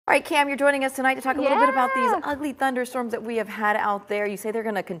All right, Cam, you're joining us tonight to talk a little bit about these ugly thunderstorms that we have had out there. You say they're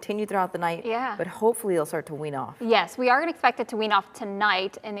going to continue throughout the night, but hopefully they'll start to wean off. Yes, we are going to expect it to wean off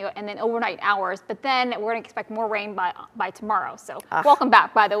tonight and then overnight hours, but then we're going to expect more rain by tomorrow. So welcome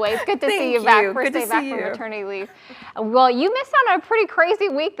back, by the way. It's good to see you back. First day back from maternity leave. Well, you missed out on a pretty crazy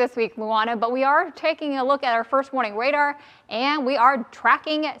week this week, Luana, but we are taking a look at our first warning radar, and we are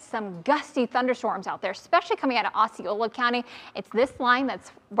tracking some gusty thunderstorms out there, especially coming out of Osceola County. It's this line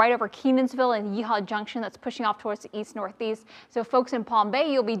that's right over Kenansville and Yeehaw Junction that's pushing off towards the east-northeast. So folks in Palm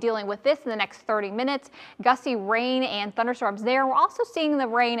Bay, you'll be dealing with this in the next 30 minutes. Gusty rain and thunderstorms there. We're also seeing the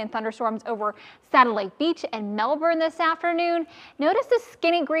rain and thunderstorms over Satellite Beach and Melbourne this afternoon. Notice this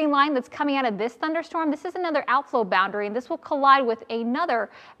skinny green line that's coming out of this thunderstorm. This is another outflow boundary, and this will collide with another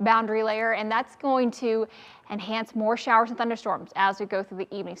boundary layer, and that's going to enhance more showers and thunderstorms as we go through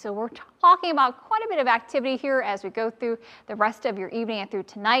the evening. So we're talking about quite a bit of activity here as we go through the rest of your evening and through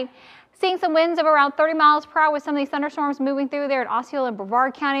tonight. Seeing some winds of around 30 miles per hour with some of these thunderstorms moving through there in Osceola and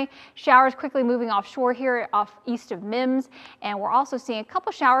Brevard County. Showers quickly moving offshore here off east of Mims. And we're also seeing a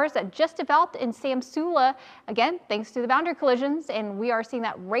couple showers that just developed in Samsula, again, thanks to the boundary collisions. And we are seeing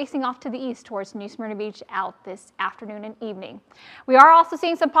that racing off to the east towards New Smyrna Beach out this afternoon and evening. We are also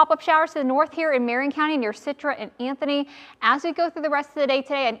seeing some pop-up showers to the north here in Marion County near Citra and Anthony. As we go through the rest of the day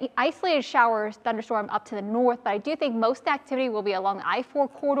today, an isolated showers thunderstorm up to the north, but I do think most activity will be along the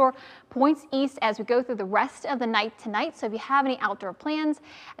I-4 corridor, points east as we go through the rest of the night tonight. So if you have any outdoor plans,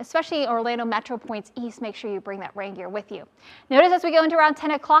 especially Orlando Metro points east, make sure you bring that rain gear with you. Notice as we go into around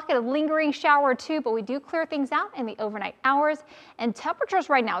 10 o'clock, a lingering shower or two, but we do clear things out in the overnight hours. And temperatures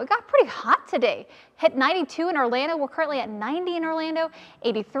right now, it got pretty hot today. Hit 92 in Orlando. We're currently at 90 in Orlando,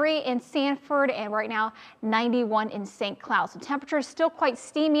 83 in Sanford, and right now 91 in St. Cloud. So temperatures still quite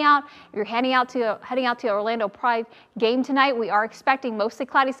steamy out. If you're heading out to Orlando Pride game tonight, we are expecting mostly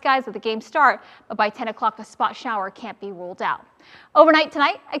cloudy skies at the game start, but by 10 o'clock a spot shower can't be ruled out. Overnight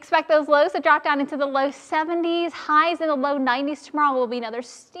tonight, expect those lows to drop down into the low 70s. Highs in the low 90s. Tomorrow will be another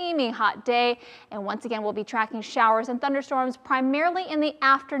steaming hot day. And once again, we'll be tracking showers and thunderstorms primarily in the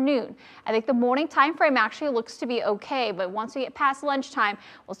afternoon. I think the morning time frame actually looks to be okay, but once we get past lunchtime,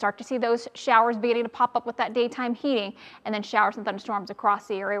 we'll start to see those showers beginning to pop up with that daytime heating, and then showers and thunderstorms across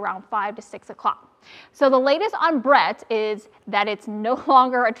the area around 5 to 6 o'clock. So the latest on Brett is that it's no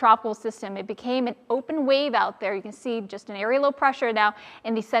longer a tropical system. It became an open wave out there. You can see just an area low pressure now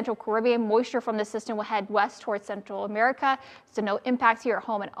in the central Caribbean. Moisture from the system will head west towards Central America, so no impacts here at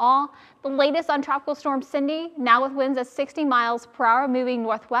home at all. The latest on Tropical Storm Cindy, now with winds at 60 miles per hour, moving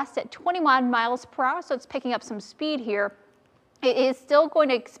northwest at 21 miles per hour, so it's picking up some speed here. It is still going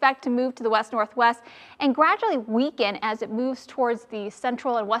to expect to move to the west-northwest and gradually weaken as it moves towards the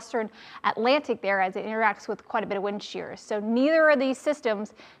central and western Atlantic there as it interacts with quite a bit of wind shear. So neither of these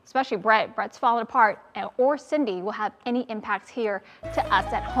systems, especially Brett's falling apart, or Cindy, will have any impacts here to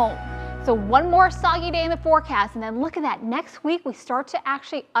us at home. So one more soggy day in the forecast, and then look at that. Next week, we start to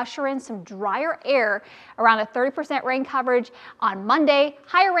actually usher in some drier air, around a 30% rain coverage on Monday,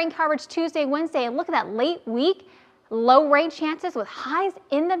 higher rain coverage Tuesday, Wednesday, and look at that late week. Low rain chances with highs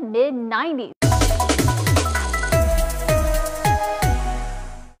in the mid-90s.